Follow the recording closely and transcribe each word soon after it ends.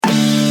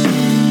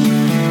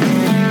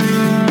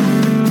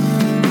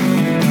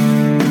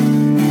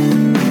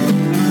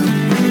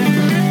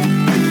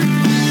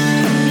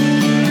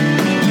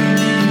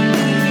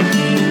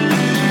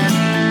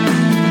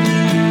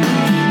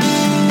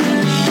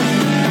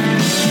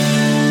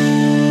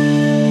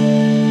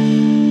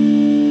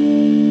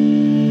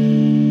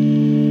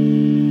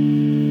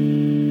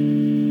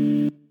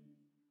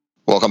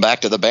Welcome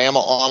back to the Bama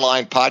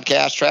Online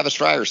Podcast. Travis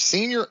Schreier,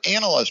 senior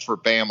analyst for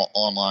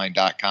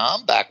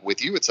BamaOnline.com, back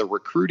with you. It's a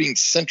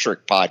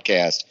recruiting-centric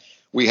podcast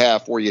we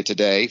have for you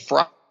today,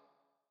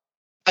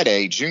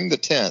 Friday, June the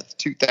 10th,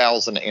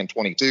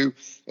 2022.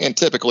 And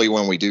typically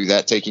when we do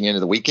that, taking into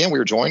the weekend,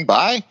 we're joined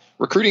by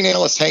recruiting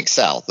analyst Hank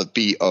South of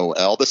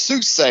BOL, the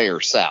soothsayer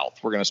South,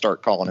 we're going to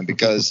start calling him,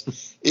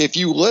 because if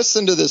you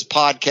listened to this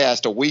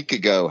podcast a week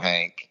ago,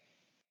 Hank,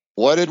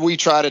 what did we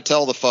try to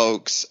tell the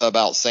folks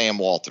about Sam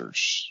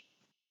Walters?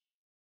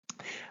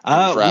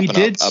 We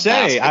did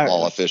say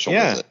basketball official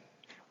visit.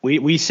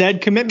 We said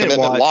commitment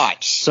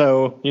watch.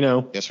 So,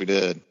 yes, we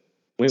did.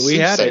 We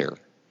had it.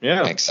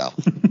 Yeah. Thanks, Sal.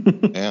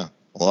 Yeah.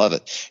 Love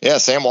it. Yeah.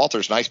 Sam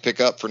Walters, nice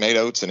pickup for Nate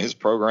Oates and his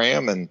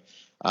program. And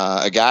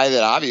a guy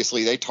that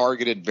obviously they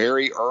targeted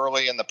very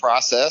early in the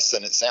process.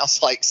 And it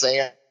sounds like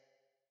Sam,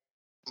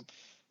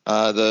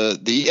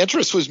 the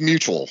interest was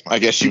mutual, I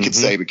guess you could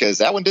say, because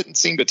that one didn't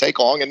seem to take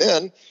long. And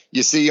then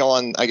you see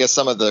on, I guess,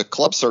 some of the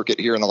club circuit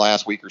here in the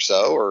last week or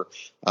so, or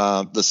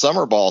the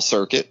summer ball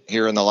circuit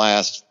here in the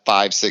last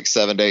 5, 6,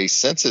 7 days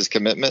since his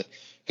commitment,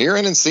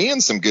 hearing and seeing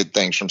some good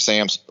things from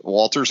Sam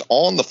Walters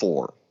on the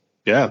floor.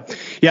 Yeah.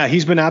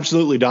 He's been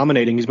absolutely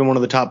dominating. He's been one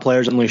of the top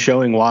players, only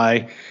showing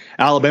why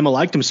Alabama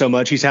liked him so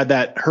much. He's had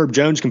that Herb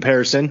Jones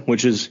comparison,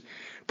 which is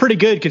pretty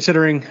good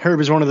considering Herb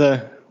is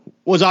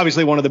was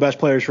obviously one of the best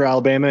players for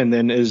Alabama, and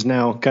then is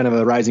now kind of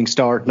a rising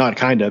star. Not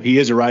kind of, he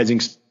is a rising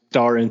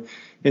star in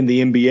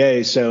the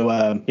NBA.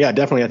 So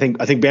definitely. I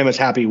think Bama's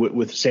happy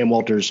with Sam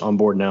Walters on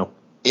board now.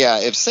 Yeah.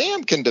 If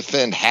Sam can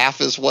defend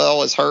half as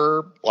well as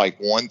Herb, like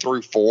 1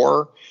 through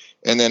 4,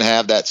 and then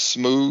have that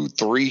smooth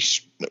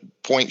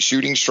 3-point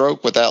shooting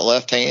stroke with that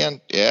left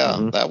hand.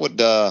 Yeah, that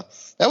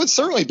would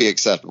certainly be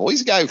acceptable.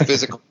 He's a guy who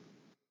physically,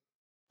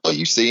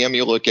 you see him,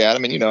 you look at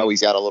him, and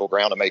he's got a little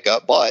ground to make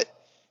up, but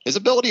his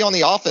ability on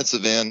the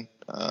offensive end,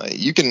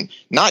 you can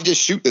not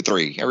just shoot the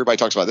three. Everybody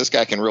talks about this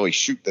guy can really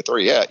shoot the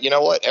three. Yeah, you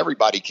know what?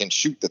 Everybody can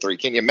shoot the three.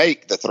 Can you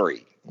make the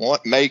three?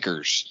 Want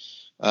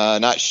makers,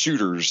 not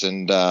shooters.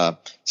 And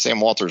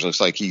Sam Walters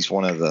looks like he's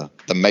one of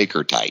the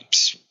maker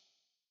types.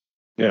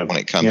 Yeah, when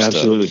it comes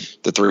to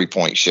the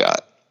 3-point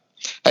shot.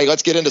 Hey,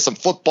 let's get into some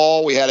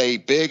football. We had a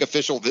big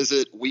official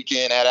visit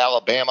weekend at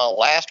Alabama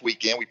last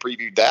weekend. We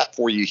previewed that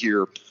for you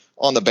here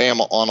on the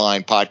Bama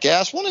Online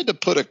Podcast. Wanted to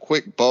put a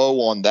quick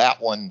bow on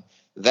that one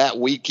that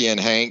weekend,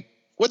 Hank.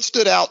 What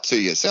stood out to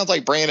you? It sounds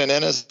like Brandon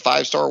Ennis,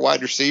 5-star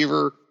wide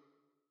receiver,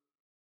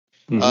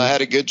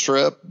 had a good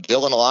trip.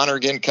 Dylan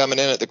Lonergan coming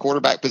in at the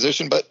quarterback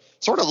position. But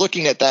sort of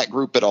looking at that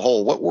group as a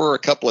whole, what were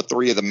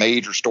three of the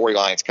major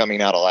storylines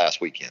coming out of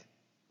last weekend?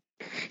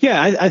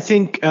 Yeah, I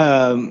think,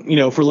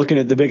 if we're looking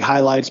at the big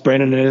highlights,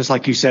 Brandon Ennis,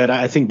 like you said,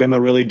 I think Bama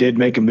really did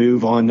make a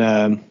move on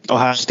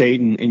Ohio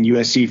State and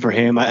USC for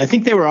him. I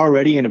think they were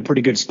already in a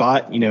pretty good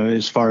spot,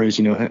 as far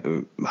as,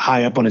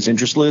 high up on his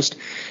interest list.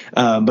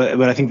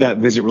 But I think that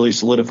visit really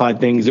solidified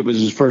things. It was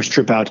his first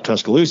trip out to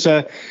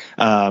Tuscaloosa,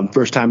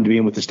 first time to be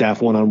in with the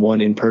staff one-on-one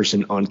in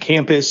person on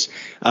campus.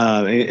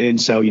 And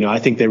so, I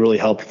think they really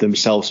helped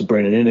themselves with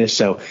Brandon Ennis.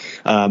 So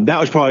that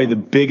was probably the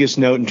biggest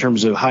note in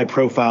terms of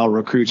high-profile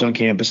recruits on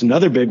campus.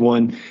 Another big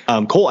one,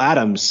 Cole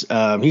Adams.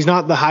 He's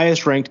not the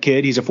highest ranked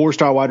kid. He's a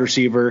 4-star wide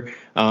receiver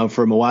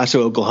from Owasso,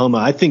 Oklahoma.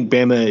 I think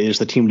Bama is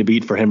the team to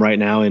beat for him right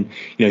now. And,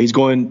 he's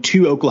going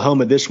to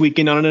Oklahoma this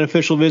weekend on an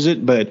official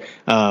visit. But,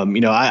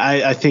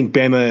 I think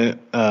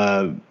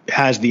Bama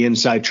has the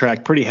inside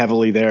track pretty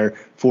heavily there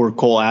for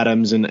Cole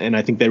Adams. And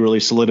I think they really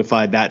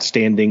solidified that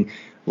standing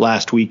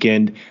last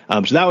weekend.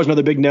 So that was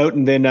another big note.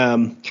 And then,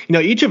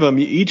 each of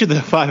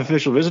the 5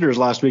 official visitors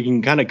last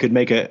week kind of could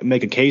make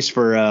a case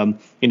for,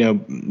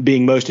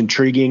 being most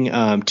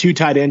intriguing. 2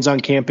 tight ends on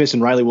campus,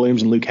 and Riley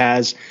Williams and Luke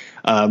Hasz.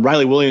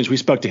 Riley Williams, we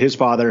spoke to his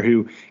father,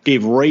 who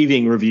gave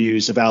raving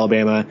reviews of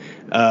Alabama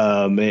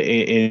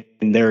in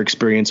their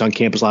experience on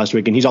campus last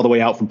week. And he's all the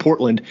way out from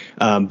Portland.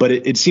 But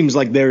it seems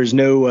like there's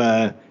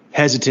no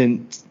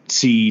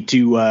hesitancy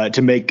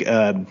to make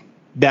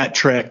that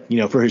trek,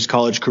 for his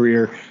college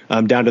career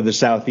down to the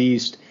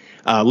Southeast.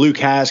 Luke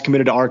Hasz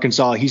committed to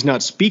Arkansas. He's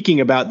not speaking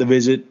about the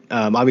visit.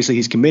 Obviously,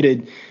 he's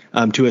committed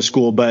to a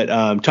school,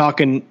 but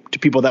talking to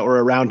people that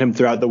were around him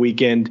throughout the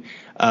weekend,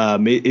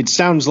 it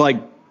sounds like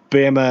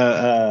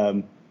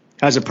Bama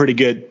has a pretty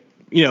good,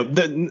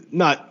 I'm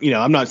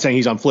not saying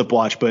he's on flip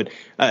watch, but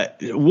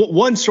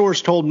one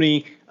source told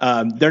me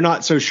they're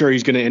not so sure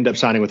he's going to end up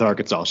signing with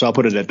Arkansas. So I'll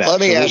put it at that.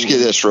 Let me ask you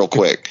this real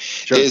quick.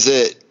 Sure. Is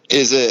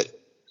it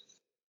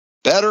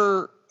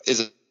better? Is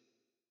it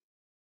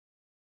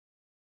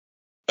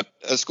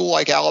a school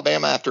like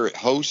Alabama, after it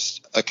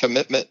hosts a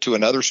commitment to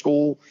another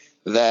school,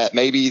 that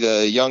maybe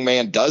the young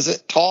man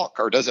doesn't talk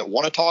or doesn't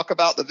want to talk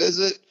about the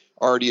visit?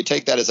 Or do you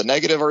take that as a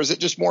negative, or is it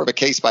just more of a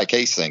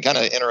case-by-case thing? Kind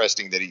of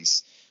interesting that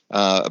he's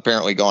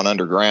apparently gone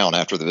underground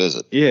after the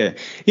visit. Yeah.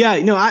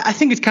 I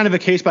think it's kind of a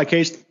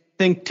case-by-case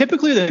thing.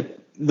 Typically,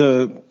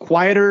 the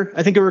quieter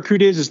I think a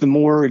recruit is the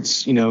more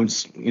it's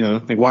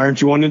like, why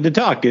aren't you wanting to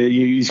talk?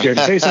 You scared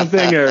to say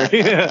something? Or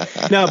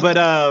no, but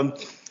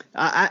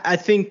I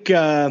think,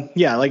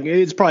 like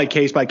it's probably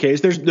case by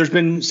case. There's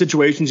been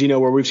situations,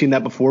 where we've seen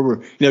that before where,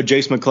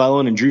 Jace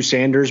McClellan and Drew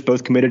Sanders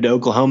both committed to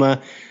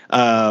Oklahoma.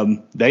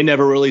 They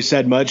never really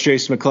said much.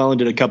 Jace McClellan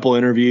did a couple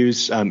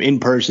interviews in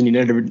person. He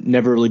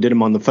never really did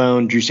them on the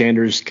phone. Drew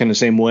Sanders kind of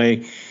same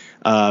way.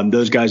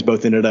 Those guys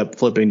both ended up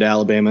flipping to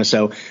Alabama.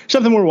 So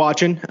something we're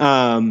watching.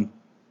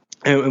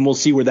 And we'll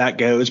see where that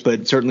goes,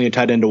 but certainly a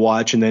tight end to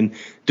watch. And then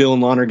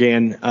Dylan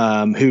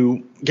Lonergan,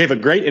 who gave a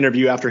great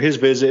interview after his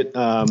visit,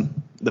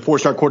 the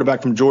 4-star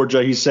quarterback from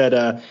Georgia. He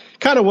said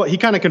kind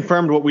of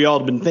confirmed what we all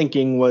had been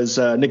thinking was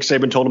Nick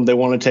Saban told him they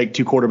want to take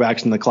 2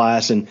 quarterbacks in the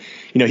class. And,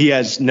 he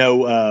has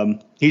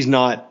he's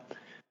not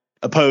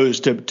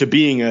opposed to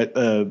being in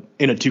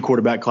a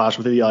 2-quarterback class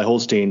with Eli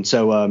Holstein.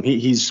 So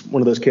he's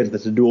one of those kids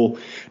that's a dual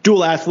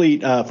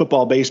athlete,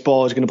 football,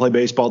 baseball, is going to play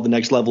baseball at the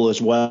next level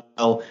as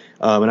well.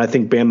 And I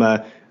think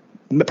Bama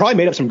probably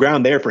made up some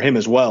ground there for him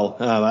as well.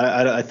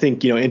 I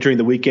think, entering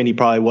the weekend, he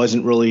probably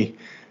wasn't really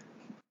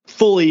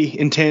fully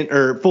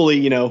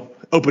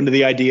open to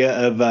the idea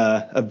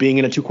of being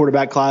in a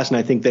 2-quarterback class. And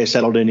I think they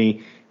settled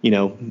any,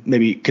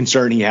 maybe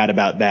concern he had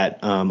about that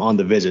on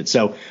the visit.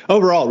 So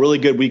overall, really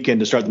good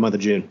weekend to start the month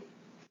of June.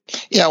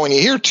 Yeah, when you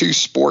hear 2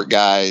 sport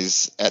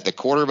guys at the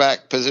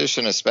quarterback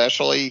position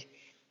especially,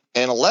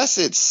 and unless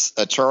it's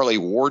a Charlie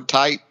Ward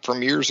type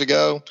from years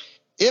ago,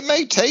 it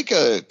may take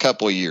a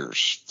couple of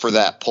years for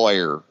that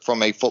player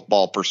from a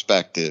football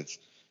perspective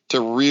to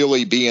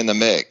really be in the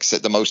mix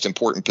at the most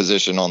important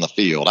position on the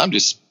field. I'm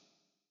just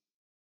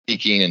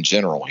speaking in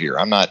general here.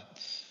 I'm not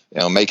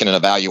making an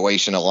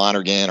evaluation of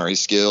Lonergan or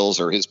his skills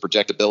or his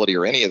projectability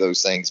or any of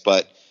those things,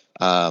 but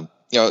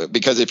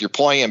because if you're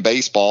playing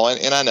baseball,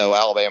 and I know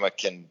Alabama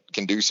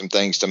can do some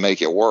things to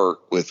make it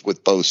work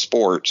with both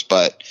sports,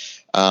 but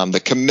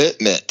the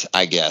commitment,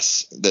 I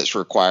guess, that's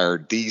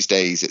required these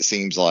days, it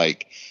seems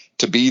like,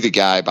 to be the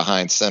guy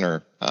behind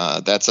center,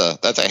 that's a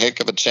heck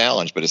of a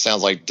challenge. But it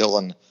sounds like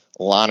Dylan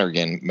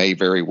Lonergan may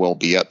very well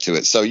be up to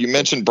it. So you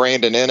mentioned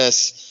Brandon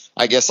Ennis.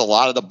 I guess a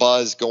lot of the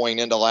buzz going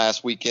into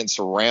last weekend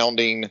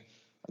surrounding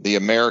the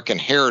American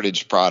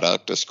Heritage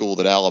product, a school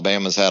that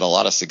Alabama's had a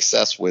lot of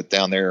success with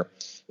down there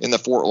in the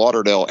Fort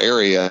Lauderdale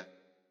area,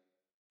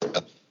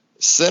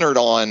 centered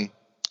on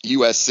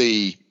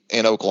USC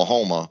and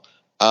Oklahoma.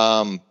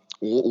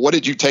 What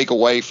did you take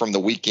away from the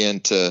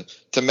weekend to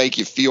make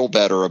you feel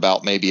better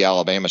about maybe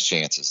Alabama's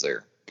chances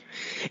there?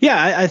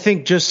 Yeah, I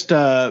think just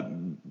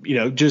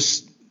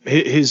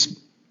his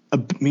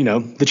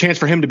the chance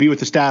for him to be with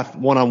the staff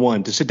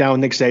one-on-one, to sit down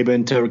with Nick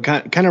Saban, to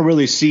kind of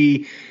really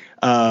see,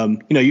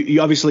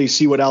 you obviously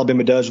see what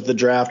Alabama does with the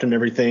draft and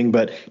everything,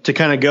 but to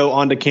kind of go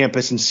onto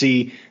campus and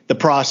see the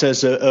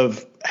process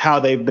of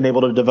how they've been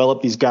able to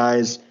develop these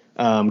guys,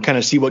 kind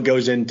of see what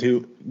goes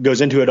into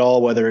it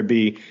all, whether it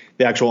be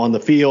the actual on the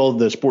field,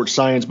 the sports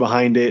science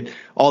behind it,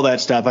 all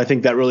that stuff. I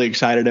think that really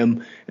excited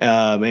him.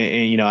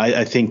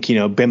 I think,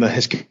 Bama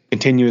has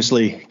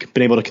continuously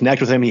been able to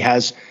connect with him. He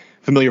has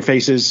familiar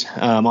faces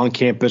on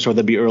campus, whether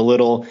it be Earl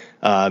Little.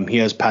 He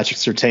has Patrick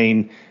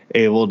Surtain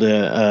able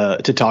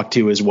to talk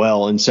to as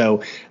well. And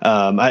so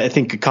I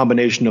think a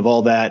combination of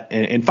all that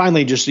and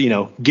finally just,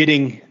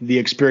 getting the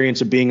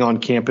experience of being on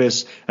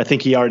campus. I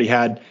think he already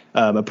had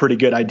a pretty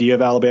good idea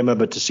of Alabama,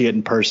 but to see it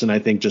in person, I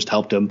think just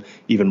helped him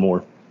even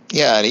more.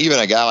 Yeah, and even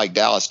a guy like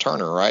Dallas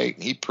Turner,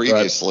 right? He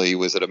previously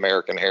was at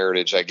American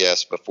Heritage, I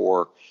guess,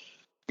 before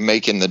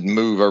making the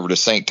move over to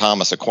St.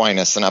 Thomas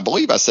Aquinas. And I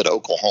believe I said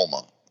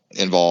Oklahoma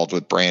involved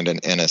with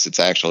Brandon Ennis. It's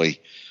actually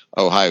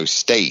Ohio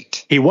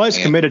State. He was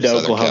committed to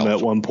Southern Oklahoma California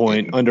at one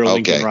point under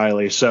Lincoln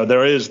Riley. So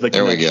there is the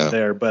connection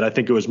there, but I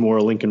think it was more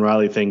a Lincoln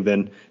Riley thing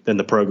than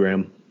the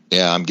program.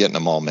 Yeah, I'm getting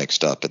them all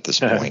mixed up at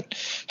this point.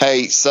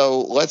 Hey,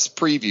 so let's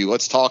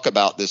talk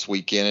about this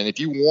weekend. And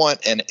if you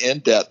want an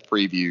in-depth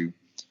preview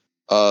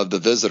of the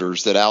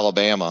visitors that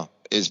Alabama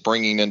is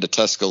bringing into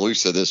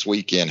Tuscaloosa this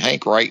weekend,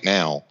 Hank, right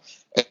now,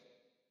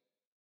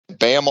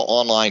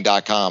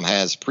 BamaOnline.com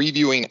has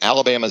previewing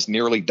Alabama's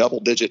nearly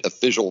double-digit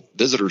official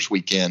visitors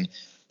weekend.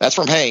 That's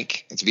from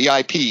Hank. It's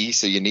VIP,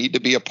 so you need to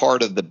be a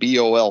part of the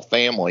BOL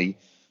family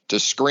to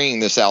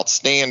screen this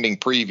outstanding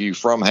preview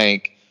from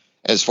Hank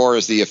as far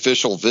as the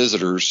official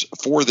visitors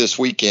for this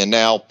weekend.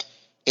 Now,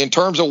 in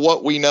terms of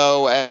what we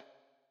know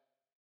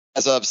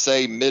as of,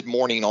 say,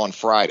 mid-morning on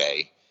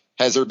Friday,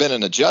 has there been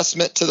an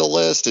adjustment to the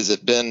list? Has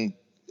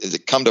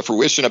it come to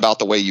fruition about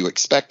the way you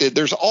expected?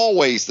 There's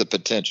always the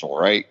potential,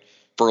 right,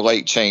 for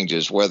late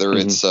changes, whether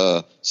it's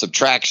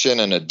subtraction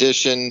and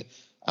addition.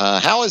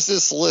 How has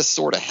this list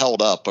sort of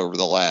held up over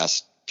the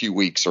last few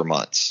weeks or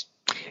months?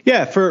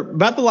 Yeah, for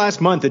about the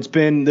last month, it's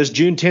been this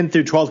June 10th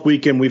through 12th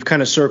weekend. We've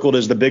kind of circled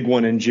as the big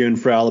one in June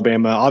for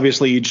Alabama.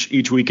 Obviously,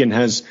 each weekend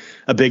has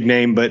a big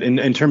name, but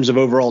in terms of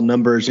overall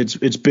numbers,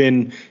 it's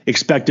been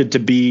expected to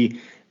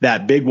be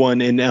that big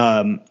one,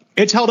 and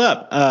it's held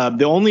up.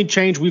 The only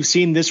change we've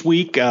seen this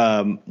week,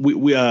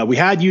 we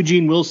had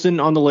Eugene Wilson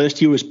on the list.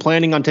 He was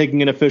planning on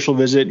taking an official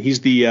visit.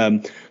 He's the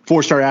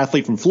 4-star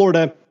athlete from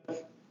Florida.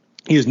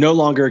 He is no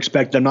longer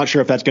expected. I'm not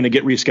sure if that's going to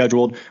get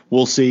rescheduled.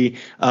 We'll see.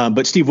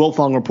 But Steve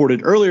Wiltfong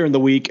reported earlier in the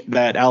week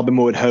that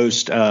Alabama would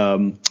host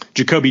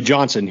Jacoby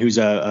Johnson, who's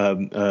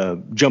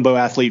a jumbo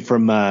athlete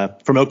from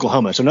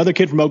Oklahoma. So another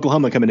kid from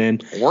Oklahoma coming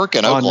in.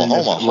 Working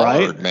Oklahoma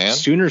hard, right? Man.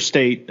 Sooner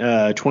State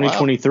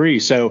 2023. Wow.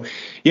 So,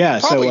 yeah.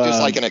 Probably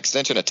just like an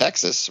extension of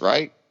Texas,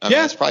 right? I mean,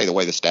 that's probably the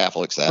way the staff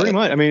looks at it. Pretty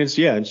much. I mean, it's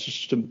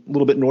just a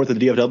little bit north of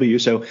the DFW.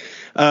 So,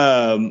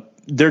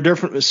 they're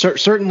different.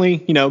 Certainly,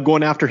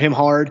 going after him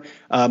hard.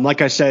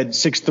 Like I said,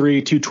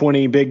 6'3",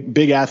 220,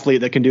 big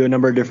athlete that can do a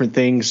number of different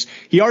things.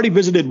 He already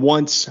visited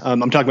once.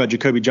 I'm talking about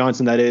Jacoby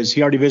Johnson, that is.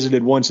 He already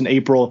visited once in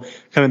April,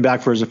 coming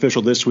back for his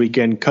official this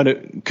weekend.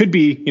 Could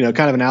be, kind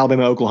of an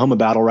Alabama-Oklahoma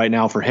battle right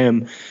now for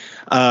him.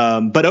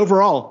 But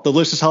overall, the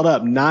list is held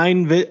up.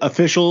 9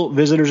 official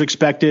visitors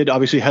expected,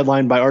 obviously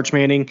headlined by Arch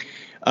Manning.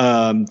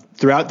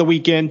 Throughout the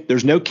weekend,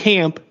 there's no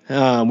camp.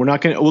 We're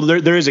not going to. Well,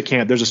 there is a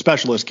camp. There's a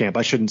specialist camp.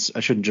 I shouldn't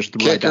just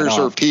write that off. Kickers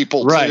are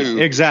people right? Too,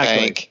 exactly.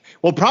 Hank.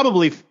 We'll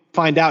probably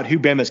find out who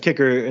Bama's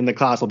kicker in the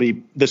class will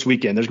be this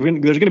weekend. There's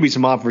going to be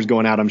some offers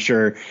going out, I'm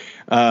sure.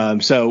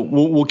 So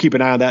we'll keep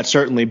an eye on that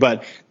certainly.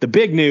 But the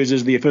big news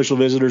is the official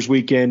visitors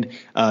weekend.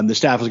 The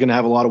staff is going to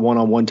have a lot of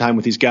one-on-one time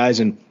with these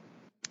guys, and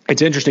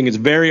it's interesting. It's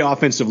very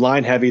offensive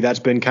line heavy. That's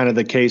been kind of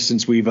the case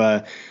since we've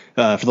for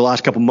the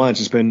last couple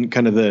months. It's been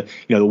kind of the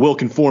the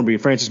Wilkin Formby,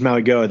 Francis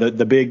Mauigoa,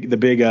 the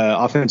big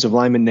offensive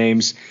lineman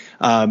names,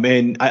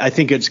 and I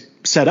think it's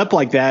set up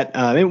like that.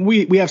 And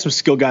we have some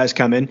skill guys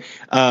coming,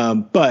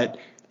 but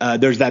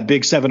there's that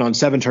big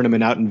 7-on-7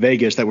 tournament out in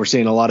Vegas that we're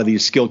seeing a lot of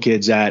these skill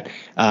kids at.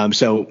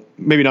 So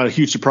maybe not a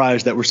huge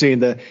surprise that we're seeing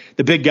the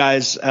big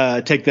guys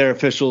take their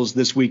officials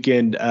this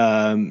weekend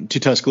to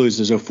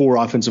Tuscaloosa. So 4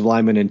 offensive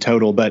linemen in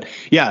total. But,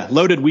 yeah,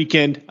 loaded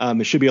weekend.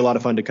 It should be a lot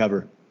of fun to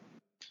cover.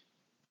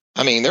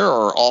 I mean, there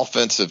are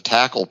offensive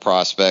tackle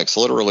prospects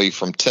literally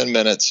from 10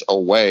 minutes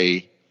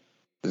away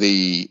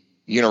the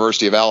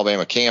University of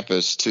Alabama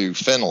campus to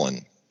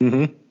Finland,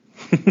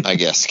 I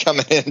guess,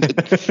 coming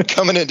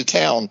into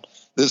town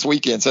this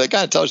weekend. So it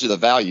kind of tells you the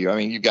value. I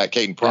mean, you've got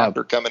Caden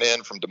Proctor coming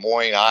in from Des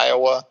Moines,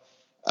 Iowa.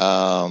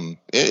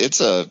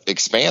 It's a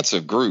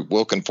expansive group.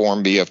 Wilkin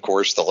Formby, of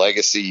course, the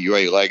legacy,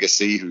 UA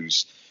legacy,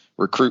 whose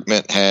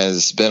recruitment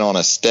has been on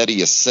a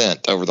steady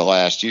ascent over the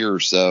last year or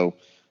so.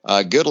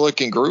 Good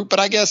looking group, but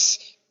I guess,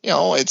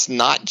 it's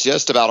not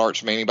just about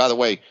Arch Manning. By the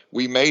way,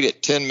 we made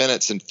it 10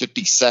 minutes and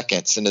 50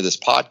 seconds into this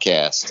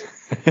podcast,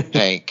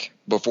 Hank,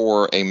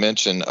 before a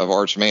mention of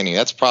Arch Manning.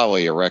 That's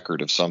probably a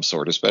record of some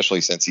sort,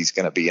 especially since he's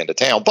going to be into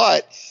town.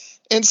 But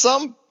in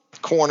some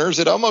corners,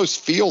 it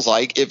almost feels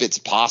like, if it's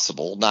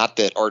possible, not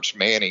that Arch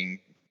Manning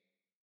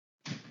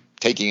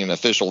taking an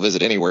official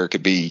visit anywhere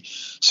could be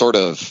sort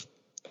of,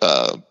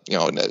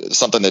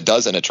 something that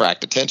doesn't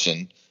attract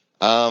attention.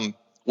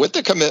 With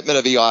the commitment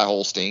of Eli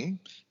Holstein,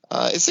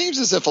 it seems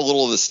as if a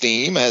little of the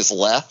steam has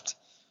left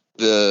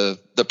the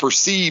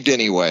perceived,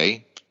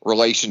 anyway,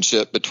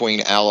 relationship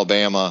between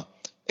Alabama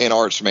and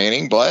Arch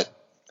Manning. But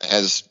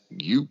as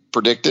you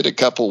predicted a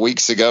couple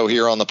weeks ago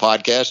here on the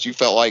podcast, you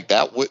felt like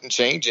that wouldn't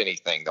change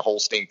anything, the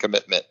Holstein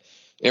commitment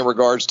in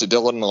regards to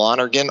Dylan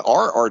Lonergan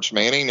or Arch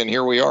Manning. And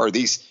here we are.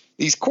 These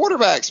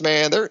quarterbacks,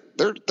 man, they're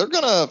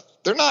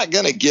not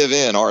gonna give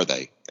in, are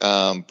they?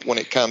 When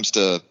it comes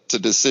to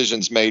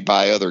decisions made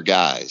by other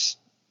guys.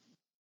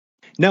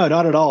 No,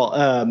 not at all.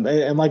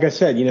 And like I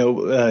said,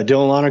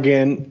 Dylan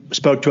Lonergan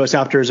spoke to us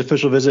after his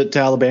official visit to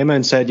Alabama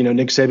and said,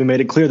 Nick Saban made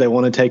it clear they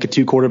want to take a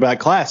 2-quarterback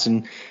class.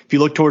 And if you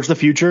look towards the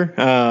future,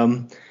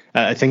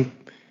 I think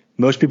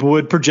most people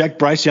would project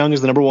Bryce Young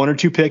as the number 1 or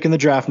 2 pick in the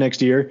draft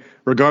next year,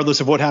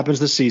 regardless of what happens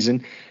this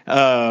season.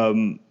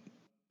 And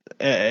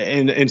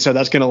so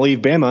that's going to leave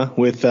Bama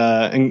with,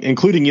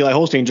 including Eli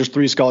Holstein, just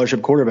 3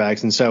 scholarship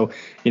quarterbacks. And so,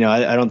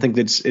 I don't think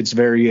it's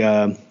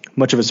very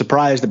much of a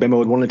surprise that Bama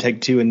would want to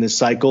take 2 in this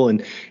cycle.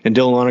 And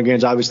Dylan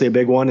Lonergan's obviously a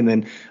big one. And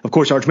then, of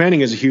course, Arch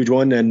Manning is a huge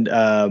one. And,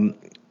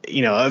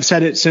 I've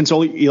said it since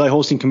Eli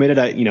Holstein committed.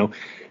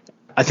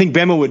 I think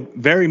Bama would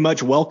very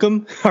much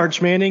welcome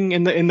Arch Manning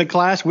in the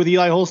class with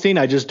Eli Holstein.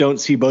 I just don't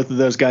see both of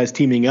those guys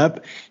teaming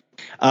up.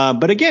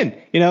 But again,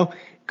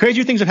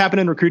 crazier things have happened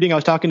in recruiting. I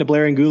was talking to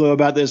Blair Angulo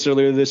about this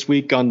earlier this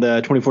week on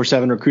the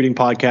 24/7 recruiting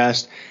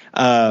podcast.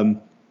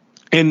 And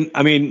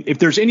I mean, if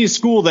there's any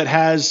school that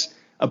has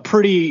a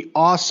pretty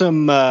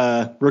awesome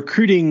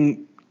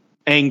recruiting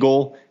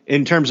angle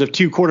in terms of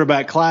 2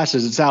 quarterback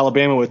classes, it's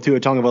Alabama with Tua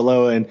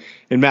Tagovailoa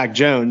and Mac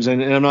Jones.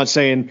 And I'm not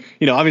saying,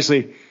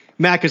 obviously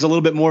Mac is a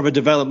little bit more of a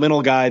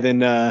developmental guy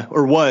than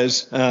or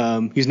was.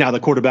 He's now the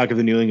quarterback of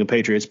the New England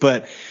Patriots.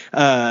 But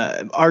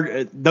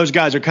those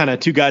guys are kind of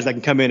 2 guys that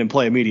can come in and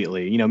play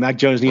immediately. Mac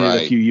Jones needed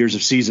a few years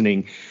of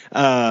seasoning.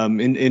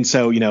 And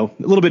so, a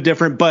little bit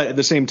different. But at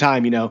the same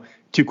time,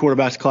 2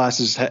 quarterbacks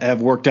classes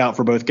have worked out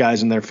for both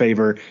guys in their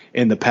favor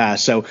in the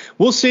past. So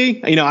we'll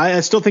see.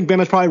 I still think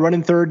Bama's probably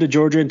running third to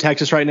Georgia and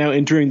Texas right now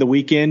entering the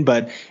weekend.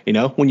 But,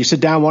 when you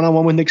sit down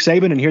one-on-one with Nick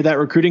Saban and hear that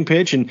recruiting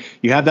pitch and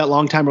you have that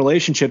long-time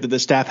relationship that the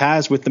staff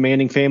has with the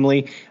Manning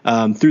family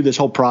through this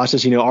whole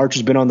process, Arch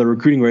has been on the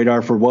recruiting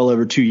radar for well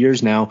over 2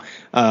 years now.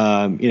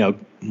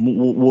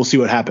 we'll see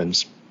what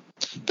happens.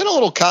 Been a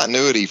little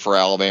continuity for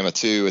Alabama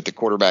too at the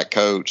quarterback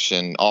coach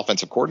and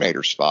offensive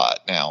coordinator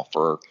spot now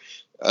for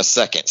a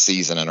second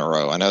season in a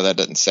row. I know that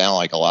doesn't sound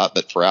like a lot,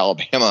 but for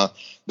Alabama,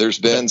 there's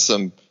been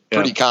some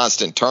pretty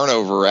constant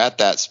turnover at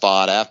that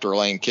spot after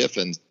Lane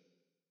Kiffin.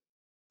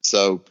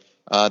 So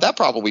that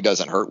probably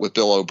doesn't hurt with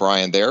Bill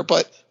O'Brien there.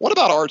 But what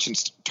about Arch in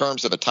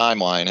terms of a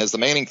timeline? Has the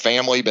Manning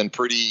family been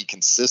pretty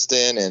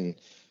consistent and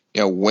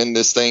when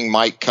this thing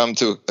might come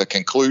to a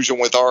conclusion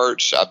with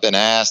Arch? I've been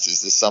asked,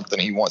 is this something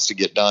he wants to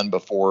get done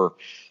before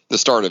the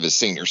start of his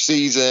senior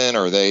season?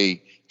 Are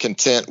they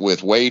content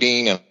with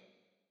waiting and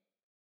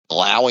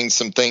allowing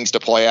some things to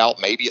play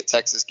out? Maybe at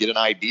Texas, get an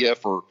idea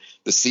for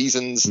the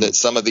seasons that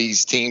some of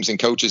these teams and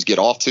coaches get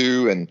off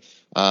to. And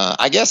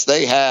I guess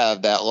they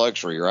have that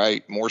luxury,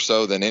 right? More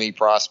so than any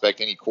prospect,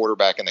 any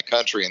quarterback in the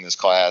country in this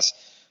class.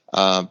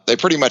 They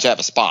pretty much have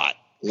a spot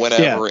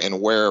whenever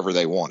and wherever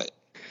they want it.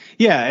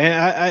 Yeah,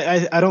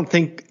 and I don't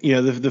think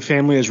the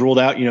family has ruled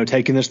out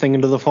taking this thing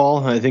into the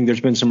fall. I think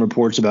there's been some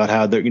reports about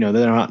how they're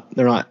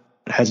not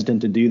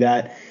hesitant to do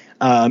that.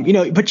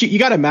 But you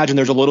got to imagine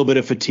there's a little bit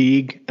of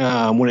fatigue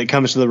when it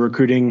comes to the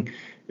recruiting.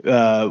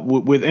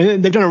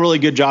 And they've done a really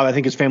good job. I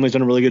think his family's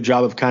done a really good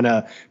job of kind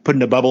of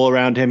putting a bubble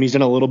around him. He's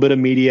done a little bit of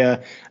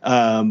media,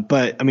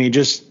 but I mean,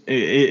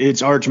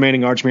 it's Arch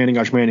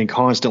Manning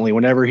constantly.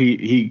 Whenever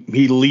he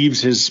leaves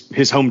his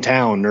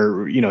hometown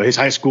or his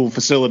high school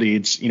facility,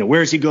 it's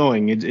where is he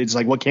going? It's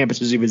like, what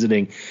campus is he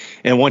visiting?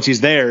 And once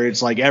he's there,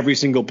 it's like every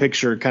single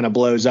picture kind of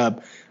blows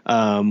up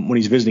when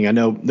he's visiting. I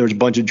know there's a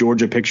bunch of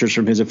Georgia pictures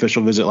from his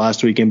official visit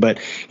last weekend, but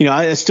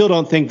I still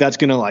don't think that's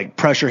going to like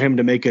pressure him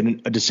to make a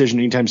decision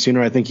anytime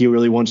sooner. I think he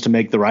really wants to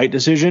make the right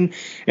decision.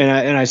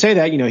 And I say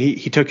that,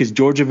 he took his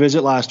Georgia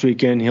visit last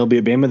weekend. He'll be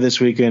at Bama this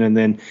weekend, and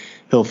then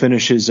he'll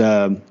finish his,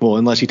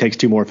 unless he takes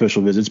 2 more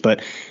official visits,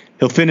 but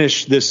he'll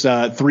finish this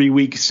 3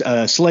 weeks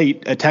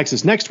slate at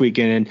Texas next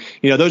weekend.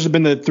 And, those have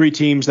been the 3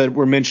 teams that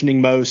we're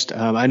mentioning most.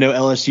 I know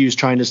LSU is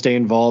trying to stay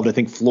involved. I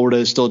think Florida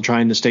is still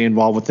trying to stay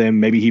involved with them.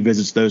 Maybe he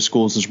visits those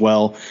schools as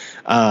well.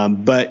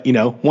 But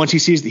once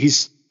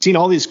he's seen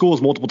all these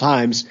schools multiple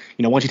times,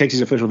 once he takes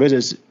his official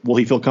visits, will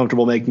he feel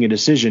comfortable making a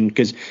decision?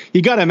 Because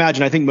you got to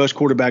imagine, I think most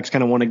quarterbacks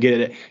kind of want to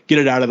get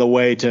it out of the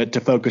way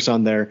to focus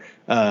on their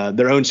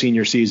own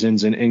senior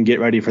seasons and get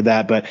ready for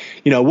that. But,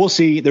 we'll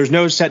see. There's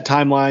no set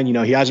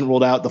timeline. He hasn't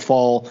ruled out the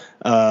fall.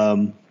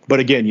 But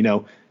again,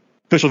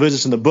 official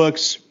visits in the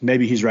books,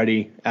 maybe he's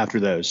ready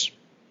after those.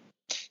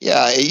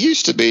 Yeah, it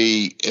used to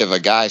be if a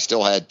guy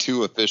still had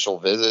 2 official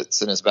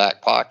visits in his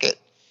back pocket,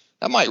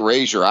 that might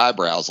raise your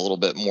eyebrows a little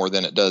bit more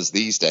than it does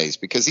these days,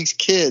 because these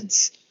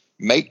kids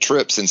make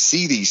trips and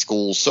see these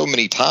schools so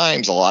many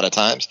times, a lot of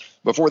times,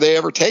 before they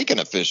ever take an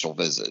official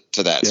visit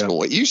to that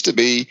school. It used to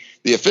be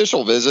the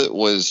official visit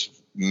was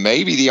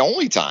maybe the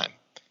only time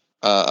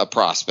a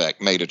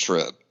prospect made a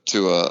trip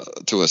to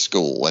a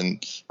school.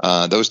 And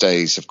those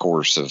days, of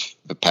course, have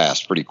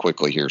passed pretty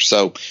quickly here.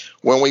 So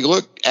when we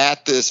look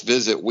at this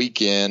visit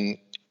weekend,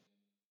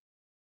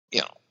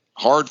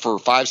 hard for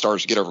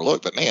 5-stars to get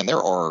overlooked, but man,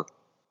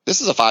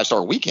 this is a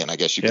 5-star weekend, I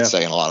guess you could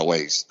say, in a lot of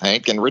ways,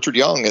 Hank. And Richard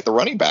Young at the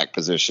running back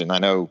position, I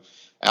know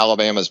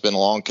Alabama's been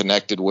long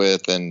connected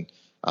with and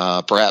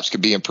perhaps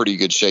could be in pretty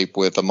good shape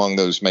with among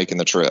those making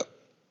the trip.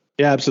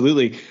 Yeah,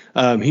 absolutely.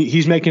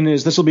 He's making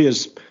this will be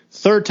his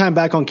 3rd time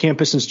back on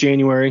campus since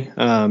January.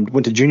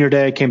 Went to junior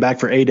day, came back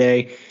for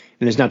A-Day,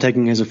 and is now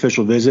taking his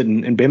official visit.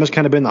 And Bama's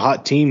kind of been the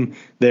hot team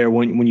there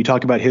when you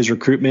talk about his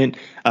recruitment.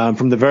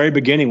 From the very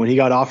beginning, when he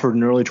got offered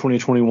in early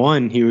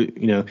 2021,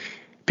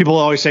 people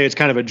always say it's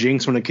kind of a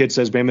jinx when a kid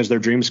says Bama is their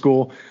dream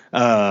school.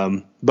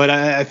 But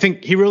I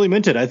think he really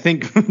meant it. I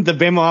think the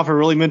Bama offer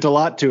really meant a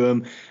lot to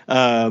him.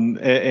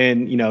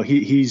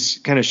 He's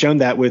kind of shown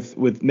that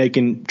with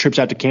making trips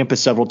out to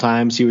campus several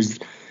times. He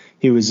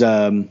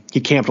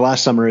camped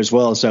last summer as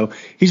well. So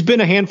he's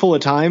been a handful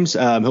of times.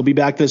 He'll be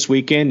back this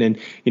weekend. And,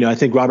 I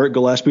think Robert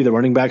Gillespie, the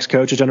running backs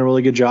coach, has done a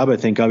really good job. I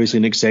think obviously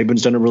Nick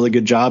Saban's done a really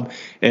good job.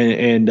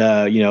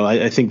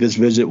 I think this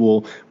visit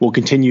will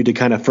continue to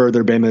kind of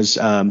further Bama's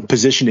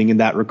positioning in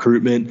that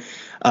recruitment.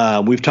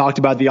 We've talked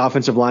about the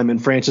offensive lineman,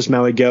 Francis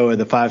Mauigoa,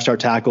 the 5-star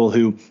tackle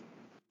who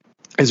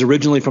is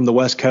originally from the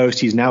West Coast.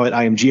 He's now at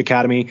IMG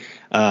Academy.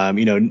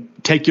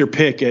 Take your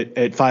pick at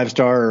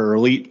 5-star or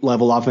elite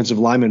level offensive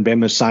lineman.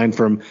 Bama signed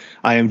from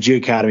IMG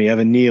Academy.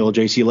 Evan Neal,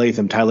 J.C.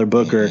 Latham, Tyler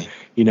Booker.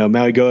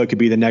 Mauigoa could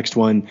be the next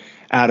one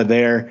out of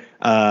there.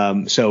 I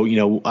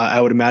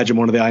would imagine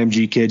one of the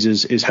IMG kids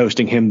is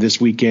hosting him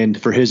this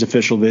weekend for his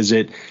official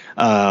visit.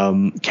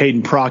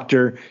 Caden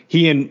Proctor,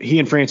 he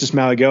and Francis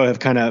Mauigoa have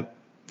kind of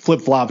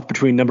flip-flopped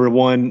between number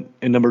 1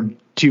 and number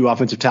 2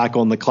 offensive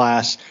tackle in the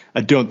class.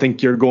 I don't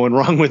think you're going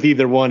wrong with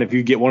either one if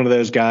you get one of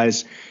those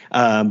guys.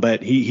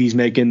 But he's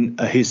making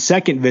his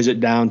 2nd visit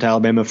down to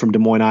Alabama from Des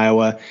Moines,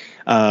 Iowa.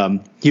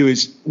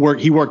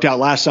 He worked out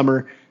last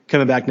summer,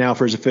 coming back now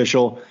for his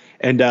official.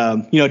 And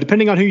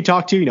depending on who you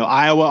talk to,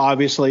 Iowa,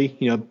 obviously,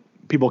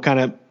 people kind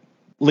of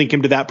link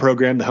him to that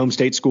program, the home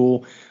state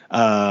school.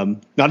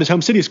 Not his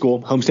home city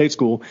school, home state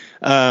school.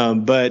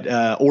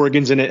 But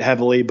Oregon's in it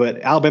heavily,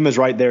 but Alabama's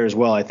right there as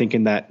well. I think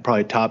in that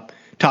probably top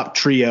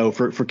trio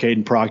for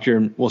Caden Proctor,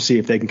 and we'll see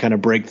if they can kind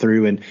of break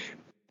through and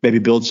maybe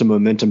build some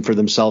momentum for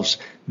themselves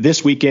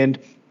this weekend.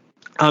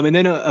 And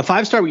then a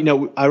 5-star,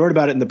 I wrote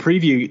about it in the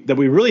preview that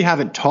we really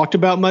haven't talked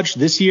about much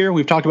this year.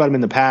 We've talked about him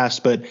in the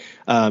past, but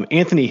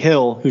Anthony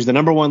Hill, who's the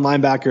number 1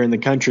 linebacker in the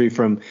country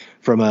from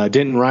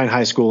Denton Ryan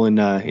High School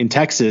in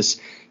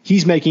Texas,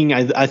 he's making,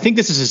 I think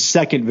this is his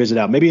second visit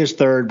out, maybe his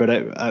third,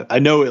 but I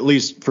know at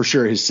least for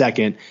sure his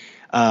second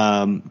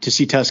to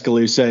see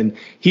Tuscaloosa. And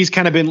he's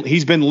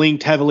been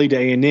linked heavily to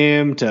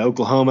A&M, to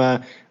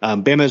Oklahoma.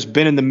 Bama's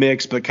been in the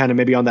mix, but kind of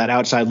maybe on that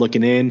outside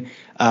looking in.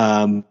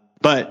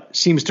 But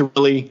seems to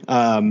really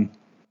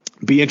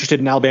be interested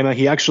in Alabama.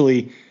 He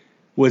actually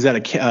was at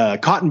a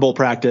Cotton Bowl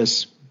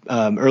practice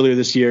earlier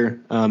this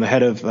year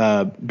ahead of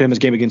Bama's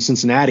game against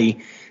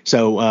Cincinnati.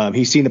 So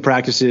he's seen the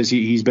practices.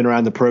 He's been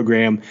around the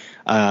program.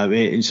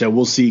 And so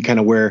we'll see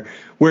kind of where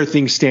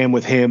things stand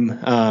with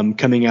him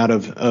coming out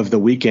of the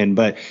weekend.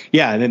 But,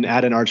 yeah, and then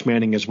add in Arch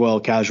Manning as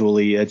well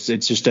casually. It's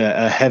just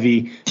a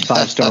heavy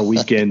 5-star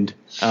weekend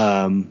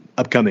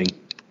upcoming.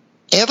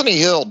 Anthony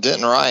Hill,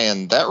 Denton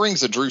Ryan, that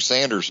rings a Drew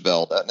Sanders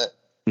bell, doesn't it?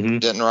 Mm-hmm.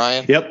 Denton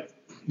Ryan?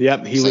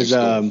 Yep. He was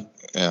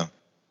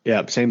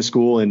 – same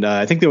school. And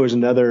I think there was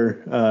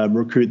another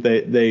recruit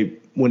they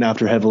went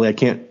after heavily. I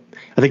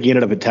think he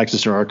ended up at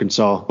Texas or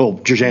Arkansas. Oh,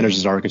 Drew Sanders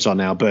is Arkansas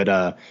now.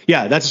 But,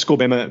 that's a school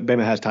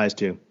Bama has ties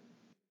to.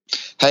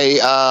 Hey,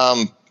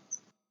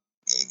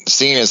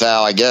 seeing as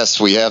how I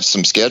guess we have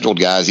some scheduled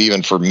guys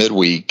even for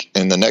midweek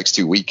and the next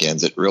 2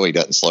 weekends, it really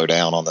doesn't slow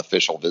down on the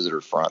official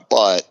visitor front.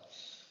 But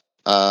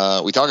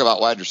we talk about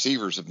wide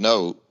receivers of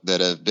note that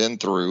have been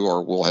through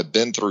or will have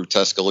been through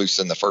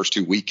Tuscaloosa in the first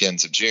 2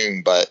 weekends of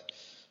June, but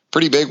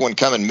pretty big one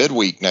coming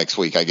midweek next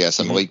week, I guess,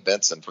 and Malik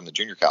Benson from the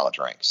junior college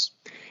ranks.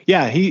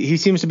 Yeah, he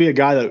seems to be a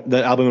guy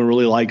that Alabama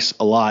really likes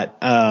a lot,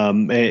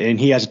 and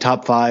he has a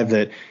top 5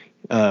 that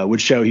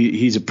would show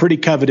he's a pretty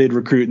coveted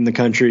recruit in the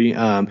country.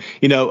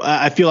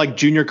 I feel like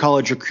junior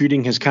college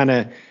recruiting has kind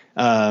of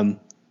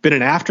been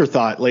an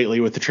afterthought lately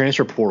with the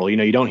transfer portal.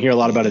 You don't hear a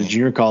lot about a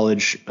junior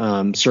college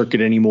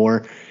circuit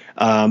anymore.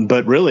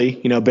 But really,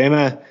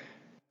 Bama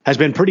has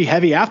been pretty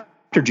heavy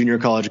after junior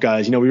college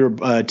guys.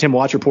 Tim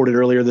Watts reported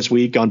earlier this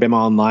week on Bama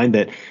Online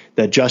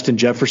that Justin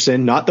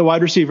Jefferson, not the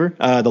wide receiver,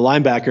 the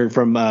linebacker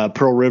from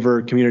Pearl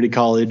River Community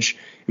College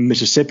in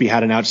Mississippi,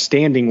 had an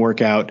outstanding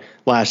workout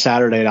last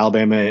Saturday at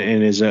Alabama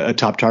and is a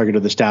top target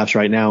of the staffs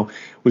right now.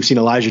 We've seen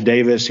Elijah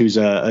Davis, who's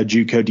a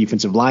JUCO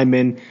defensive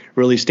lineman,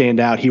 really stand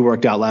out. He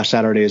worked out last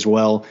Saturday as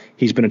well.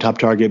 He's been a top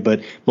target,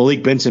 but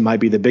Malik Benson might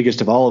be the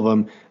biggest of all of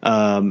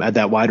them at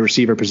that wide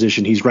receiver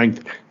position. He's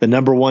ranked the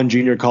number 1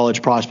 junior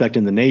college prospect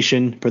in the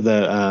nation for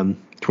the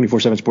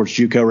 24/7 Sports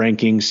JUCO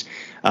rankings.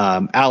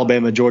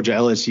 Alabama, Georgia,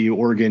 LSU,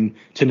 Oregon,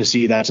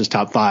 Tennessee, that's his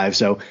top 5.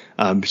 So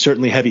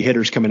certainly heavy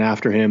hitters coming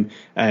after him,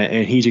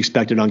 and he's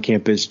expected on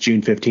campus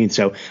June 15th.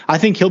 So I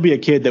think he'll be a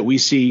kid that we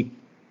see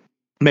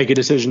make a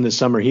decision this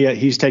summer.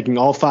 He's taking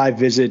all 5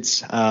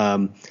 visits.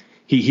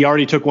 He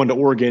already took one to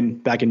Oregon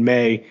back in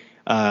May.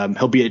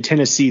 He'll be at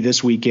Tennessee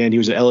this weekend. He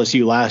was at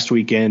LSU last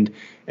weekend,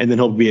 and then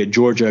he'll be at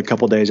Georgia a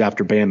couple days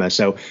after Bama.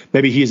 So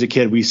maybe he's a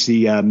kid we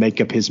see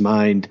make up his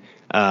mind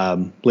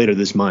later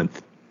this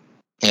month.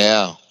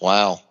 Yeah,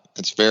 wow.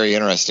 It's very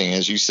interesting.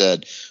 As you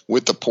said,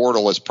 with the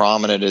portal as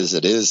prominent as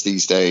it is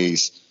these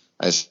days,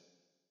 as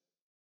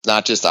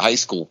not just the high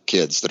school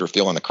kids that are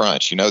feeling the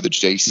crunch. The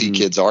JC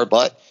kids are,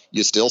 but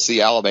you still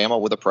see Alabama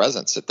with a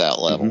presence at that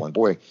level. Mm-hmm. And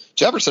boy,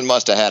 Jefferson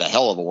must have had a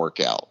hell of a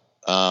workout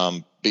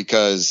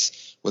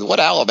because with what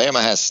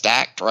Alabama has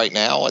stacked right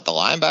now at the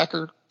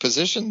linebacker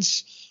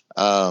positions,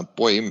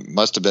 he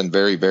must have been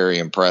very, very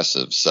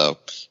impressive. So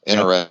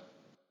interesting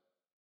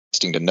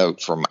to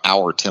note from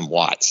our Tim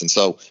Watts. And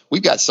so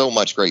we've got so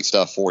much great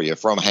stuff for you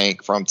from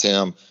Hank, from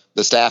Tim,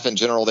 the staff in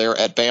general there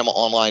at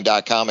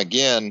BamaOnline.com.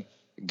 Again,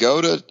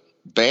 go to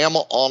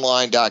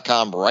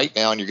BamaOnline.com right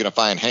now, and you're going to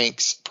find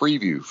Hank's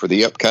preview for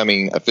the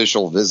upcoming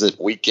official visit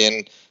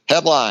weekend,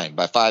 headlined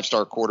by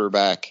 5-star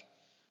quarterback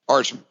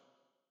Arch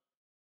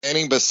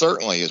Manning. But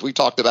certainly, as we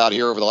talked about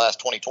here over the last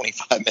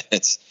 25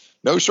 minutes,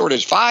 no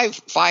shortage. Five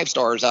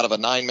stars out of a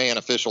 9-man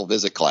official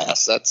visit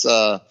class. That's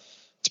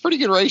it's a pretty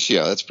good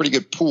ratio. That's a pretty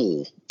good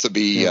pool to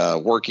be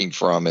working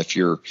from if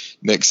you're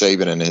Nick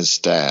Saban and his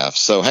staff.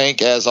 So,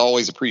 Hank, as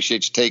always,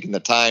 appreciate you taking the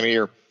time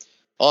here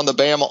on the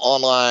Bama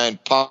Online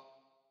podcast.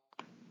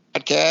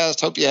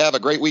 Hope you have a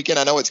great weekend.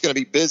 I know it's going to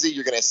be busy.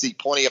 You're going to see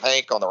plenty of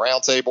Hank on the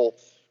roundtable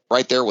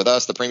right there with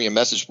us, the premium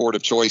message board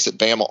of choice at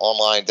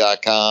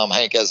BamaOnline.com.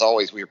 Hank, as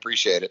always, we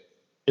appreciate it.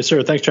 Yes,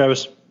 sir. Thanks,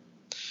 Travis.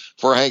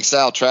 For Hank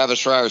Sal,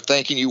 Travis Schreier,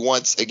 thanking you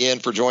once again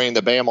for joining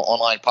the Bama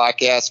Online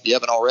podcast. If you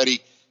haven't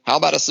already, how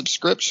about a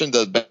subscription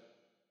to the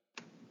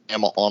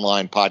Bama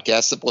Online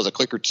podcast? Simple as a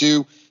click or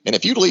two. And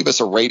if you'd leave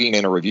us a rating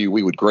and a review,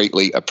 we would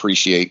greatly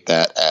appreciate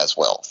that as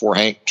well. For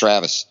Hank,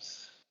 Travis,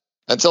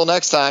 until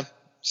next time,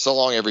 so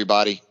long,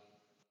 everybody.